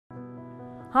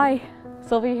Hi,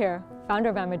 Sylvia here, founder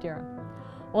of Amidira.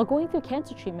 While going through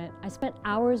cancer treatment, I spent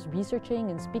hours researching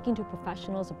and speaking to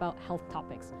professionals about health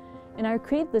topics. And I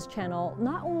created this channel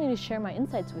not only to share my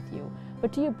insights with you,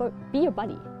 but to be your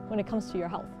buddy when it comes to your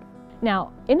health.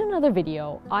 Now, in another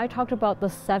video, I talked about the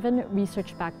 7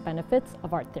 research-backed benefits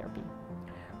of art therapy.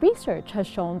 Research has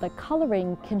shown that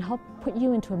coloring can help put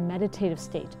you into a meditative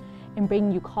state and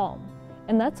bring you calm.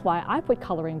 And that's why I put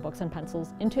coloring books and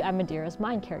pencils into Amidira's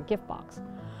Mind Care gift box.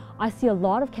 I see a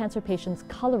lot of cancer patients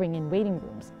coloring in waiting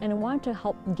rooms, and I wanted to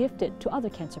help gift it to other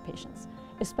cancer patients,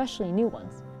 especially new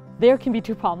ones. There can be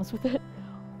 2 problems with it.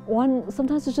 1,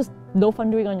 sometimes it's just no fun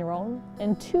doing on your own.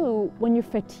 And 2, when you're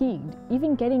fatigued,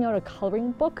 even getting out a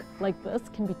coloring book like this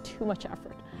can be too much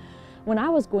effort. When I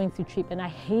was going through treatment, I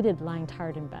hated lying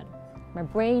tired in bed. My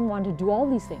brain wanted to do all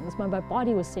these things, but my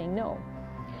body was saying no.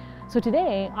 So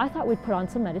today, I thought we'd put on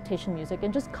some meditation music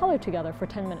and just color together for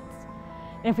 10 minutes.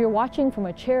 And if you're watching from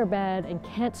a chair or bed and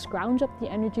can't scrounge up the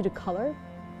energy to color,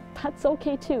 that's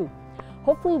okay too.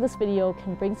 Hopefully this video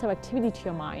can bring some activity to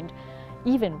your mind,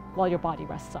 even while your body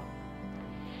rests up.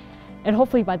 And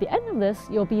hopefully by the end of this,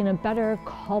 you'll be in a better,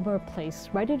 calmer place,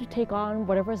 ready to take on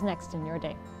whatever's next in your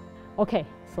day. Okay,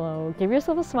 so give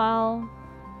yourself a smile,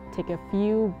 take a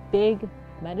few big,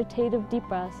 meditative deep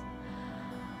breaths,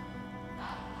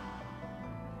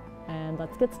 and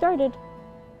let's get started.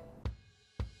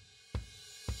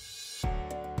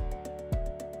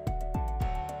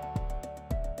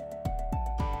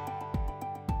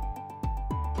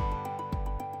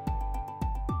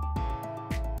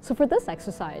 So for this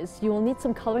exercise, you will need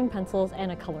some coloring pencils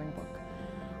and a coloring book.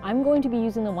 I'm going to be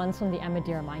using the ones from the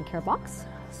Amidira Mind Care box.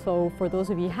 So for those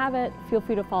of you who have it, feel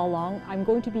free to follow along. I'm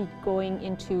going to be going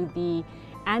into the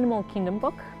Animal Kingdom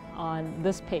book on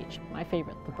this page, my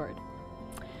favorite, the bird.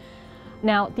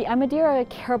 Now, the Amidira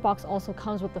Care box also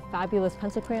comes with the fabulous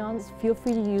pencil crayons. Feel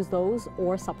free to use those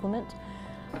or supplement.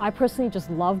 I personally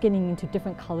just love getting into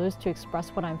different colors to express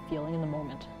what I'm feeling in the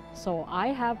moment. So I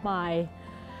have my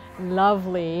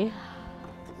lovely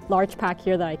large pack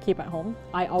here that I keep at home.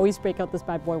 I always break out this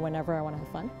bad boy whenever I want to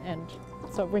have fun, and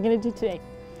so we're going to do today.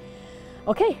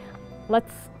 Okay,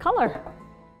 let's color.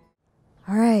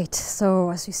 All right,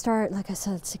 so as we start, like I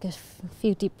said, let's take a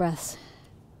few deep breaths.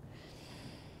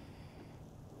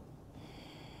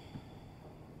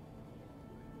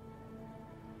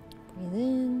 Breathe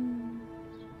in.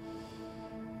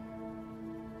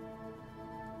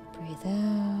 Breathe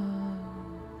out.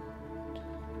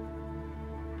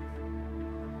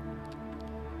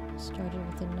 Started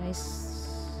with a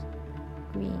nice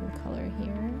green color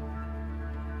here.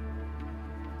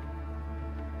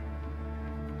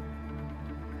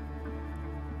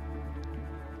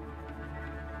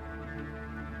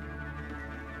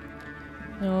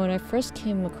 You know, when I first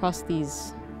came across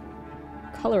these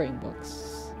coloring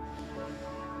books,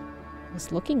 I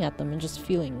was looking at them and just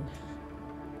feeling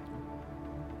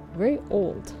very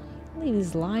old.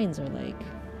 These lines are like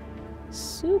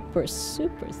super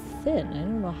thin. I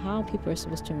don't know how people are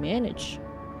supposed to manage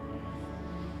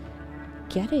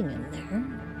getting in there.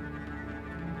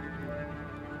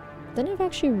 Then I've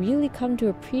actually really come to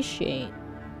appreciate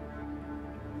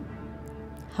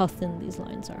how thin these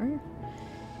lines are,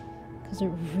 because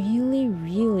it really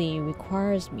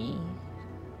requires me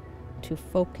to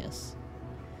focus.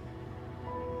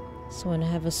 So when I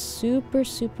have a super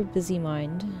busy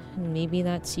mind, and maybe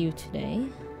that's you today,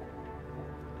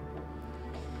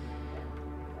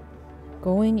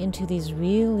 going into these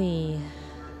really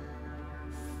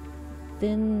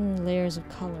thin layers of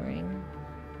coloring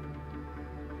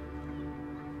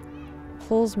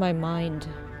pulls my mind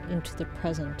into the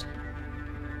present.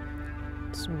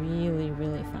 It's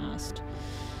really fast.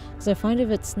 Because I find if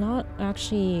it's not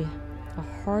actually a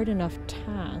hard enough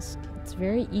task, it's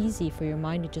very easy for your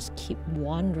mind to just keep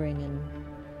wandering and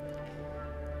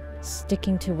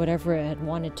sticking to whatever it had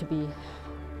wanted to be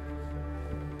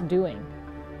doing.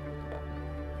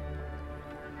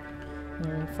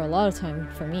 And for a lot of time,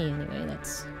 for me anyway,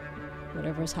 that's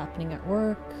whatever's happening at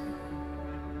work.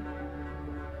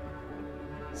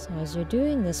 So as you're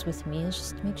doing this with me,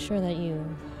 just make sure that you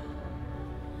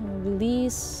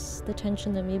release the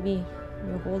tension that maybe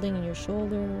you're holding in your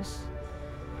shoulders.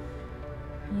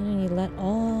 You let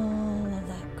all of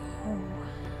that go.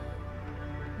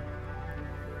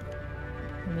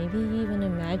 Maybe even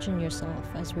imagine yourself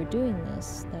as we're doing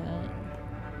this, that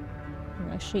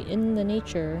you're actually in the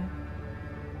nature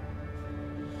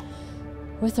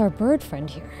with our bird friend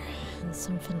here in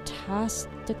some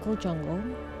fantastical jungle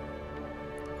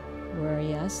where,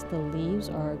 yes, the leaves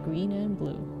are green and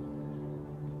blue.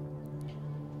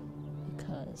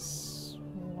 Because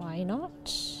why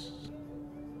not?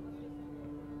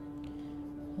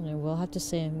 And I will have to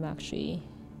say I'm actually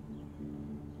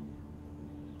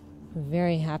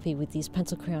very happy with these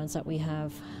pencil crayons that we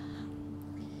have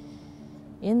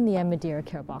in the Amidira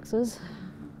care boxes.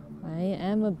 I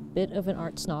am a bit of an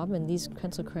art snob, and these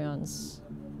pencil crayons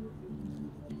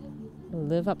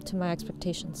live up to my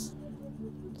expectations.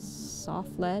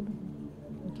 Soft lead,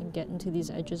 you can get into these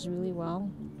edges really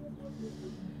well.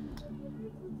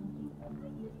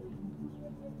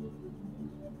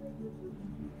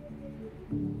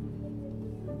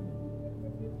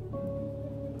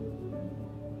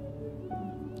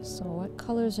 So what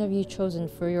colors have you chosen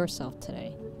for yourself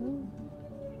today?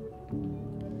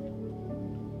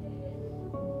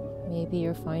 Maybe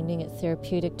you're finding it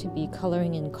therapeutic to be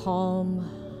coloring in calm,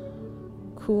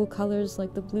 cool colors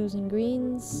like the blues and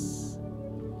greens.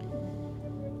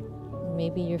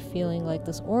 Maybe you're feeling like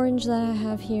this orange that I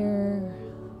have here,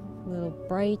 a little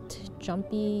bright,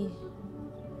 jumpy,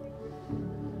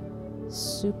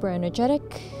 super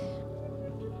energetic.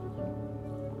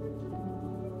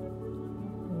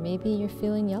 Maybe you're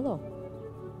feeling yellow,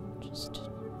 just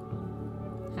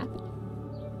happy.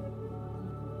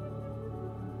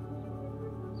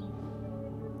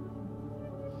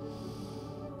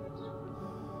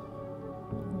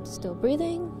 Still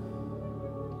breathing.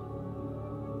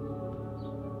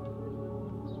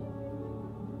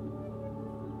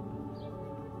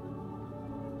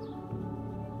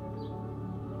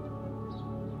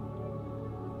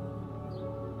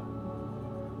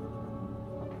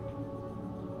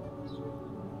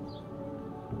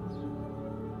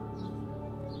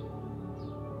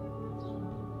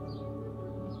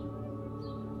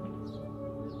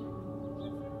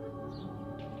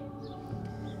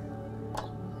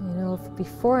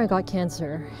 Before I got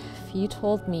cancer, if you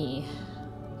told me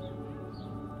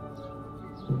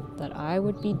that I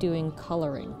would be doing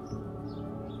coloring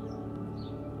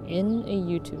in a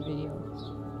YouTube video,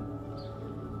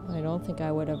 I don't think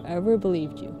I would have ever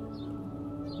believed you.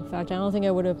 In fact, I don't think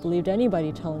I would have believed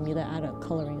anybody telling me that adult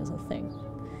coloring is a thing.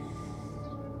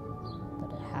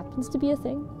 But it happens to be a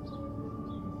thing.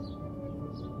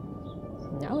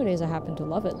 Nowadays, I happen to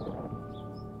love it.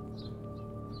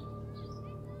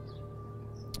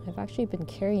 I've actually been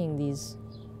carrying these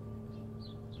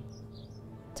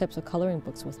types of coloring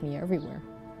books with me everywhere.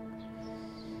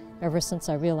 Ever since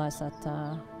I realized that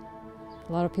a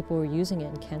lot of people were using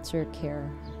it in cancer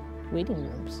care waiting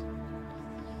rooms.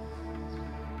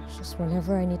 It's just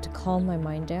whenever I need to calm my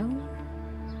mind down,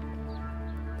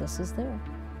 this is there.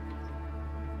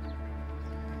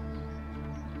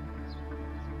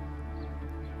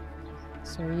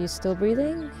 So are you still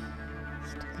breathing?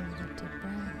 Just take another deep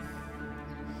breath.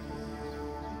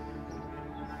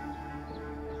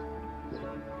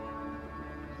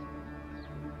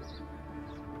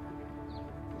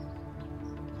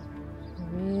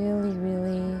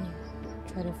 Really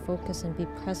try to focus and be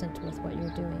present with what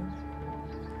you're doing.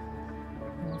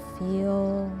 And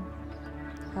feel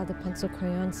how the pencil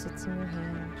crayon sits in your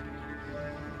hand.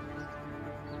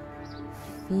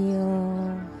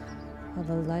 Feel how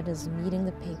the lead is meeting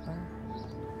the paper.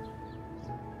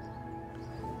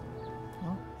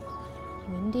 Oh,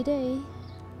 windy day.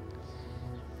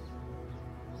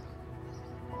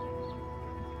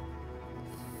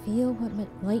 Feel what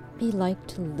it might be like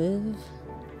to live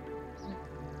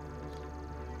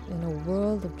in a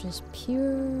world of just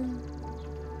pure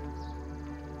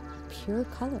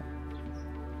color.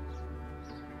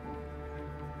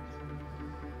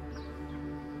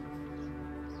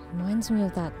 Reminds me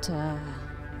of that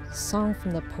song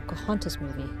from the Pocahontas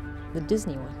movie, the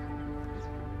Disney one.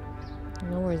 You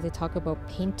know, where they talk about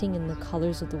painting in the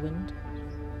colors of the wind.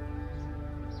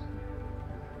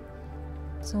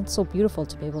 It sounds so beautiful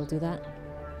to be able to do that.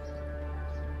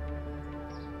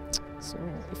 So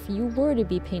if you were to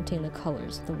be painting the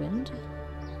colors of the wind,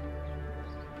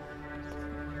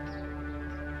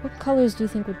 what colors do you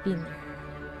think would be in there?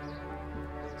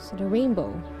 Is it a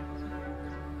rainbow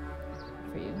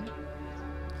for you?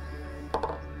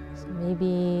 So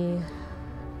maybe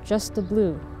just the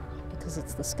blue, because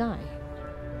it's the sky.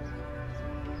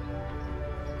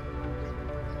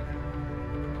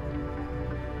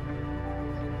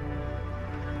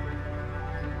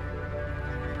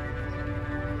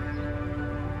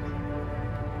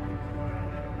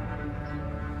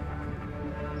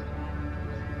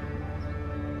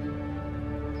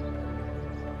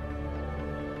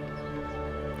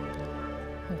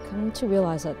 I've come to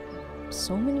realize that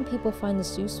so many people find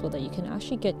this useful that you can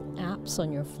actually get apps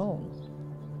on your phone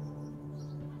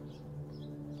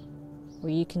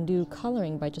where you can do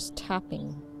coloring by just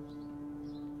tapping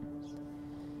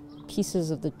pieces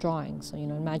of the drawing. So, you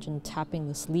know, imagine tapping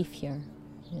this leaf here,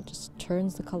 and it just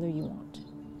turns the color you want.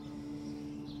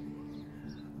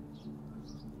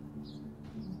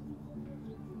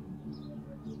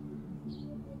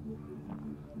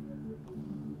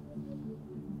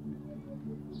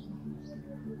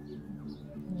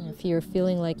 if you're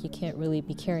feeling like you can't really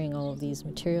be carrying all of these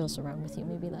materials around with you,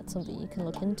 maybe that's something you can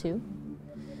look into.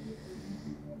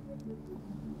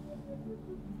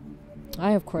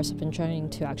 I, of course, have been trying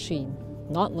to actually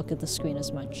not look at the screen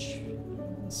as much,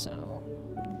 so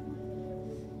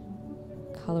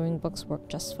coloring books work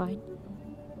just fine.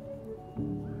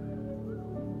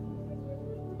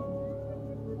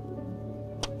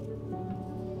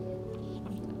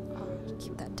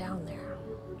 Keep that down there.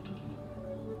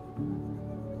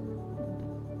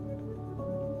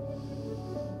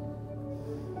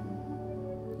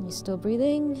 You still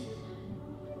breathing?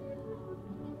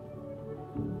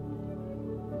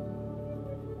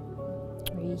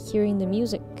 Are you hearing the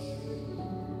music?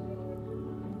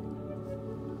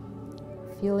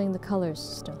 Feeling the colors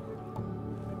still?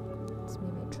 Let's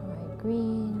maybe try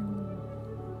green.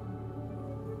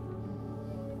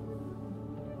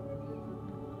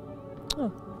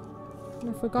 Oh,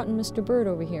 I've forgotten Mr. Bird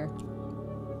over here.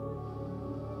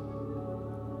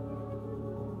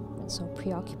 I'm so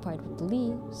preoccupied with the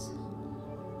leaves.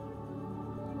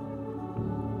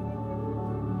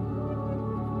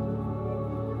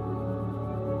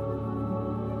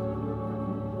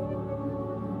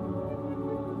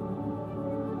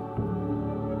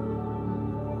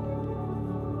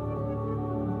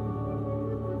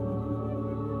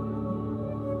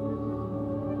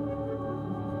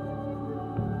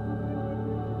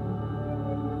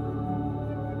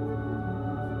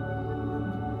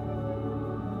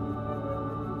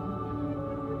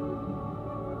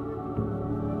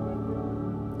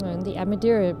 In the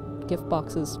Amidira gift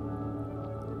boxes,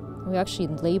 we actually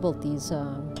labeled these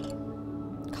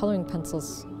coloring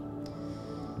pencils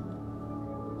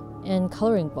and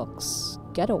coloring books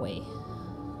getaway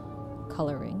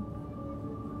coloring.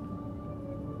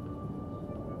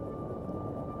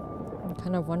 I'm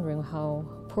kind of wondering how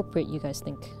appropriate you guys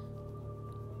think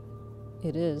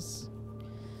it is.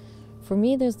 For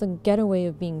me, there's the getaway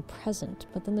of being present,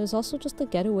 but then there's also just the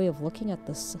getaway of looking at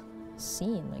this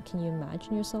scene. Like, can you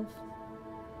imagine yourself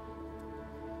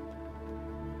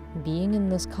being in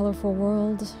this colorful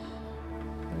world?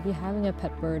 Maybe having a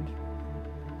pet bird.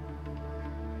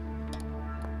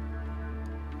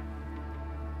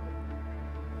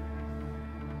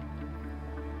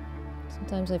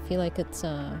 Sometimes I feel like it's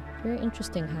very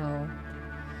interesting how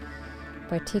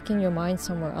by taking your mind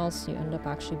somewhere else, you end up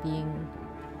actually being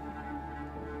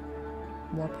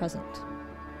more present.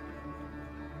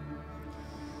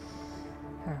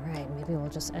 Alright, maybe we'll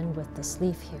just end with this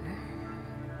leaf here.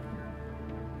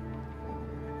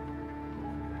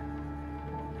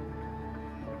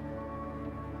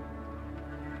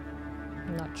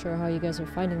 I'm not sure how you guys are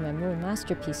finding my little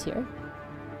masterpiece here.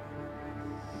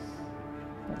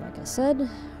 But like I said,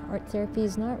 art therapy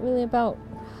is not really about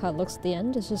how it looks at the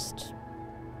end, it's just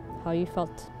how you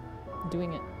felt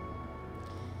doing it.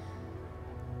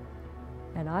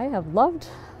 And I have loved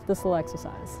this little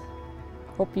exercise.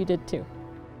 Hope you did too.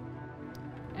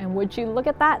 And would you look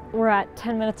at that? We're at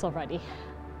 10 minutes already.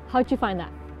 How'd you find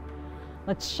that?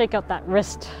 Let's shake out that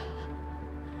wrist.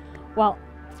 Well,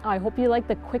 I hope you liked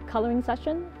the quick coloring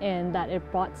session and that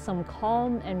it brought some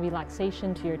calm and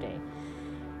relaxation to your day.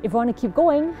 If you want to keep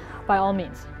going, by all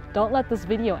means, don't let this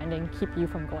video ending keep you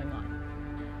from going on.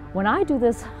 When I do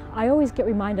this, I always get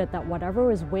reminded that whatever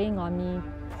is weighing on me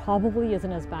probably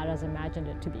isn't as bad as I imagined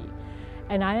it to be.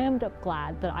 And I am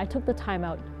glad that I took the time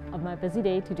out of my busy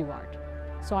day to do art.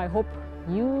 So I hope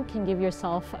you can give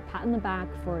yourself a pat on the back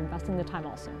for investing the time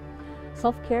also.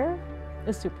 Self-care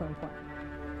is super important.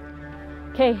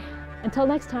 Okay, until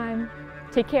next time,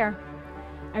 take care.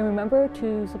 And remember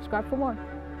to subscribe for more.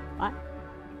 Bye.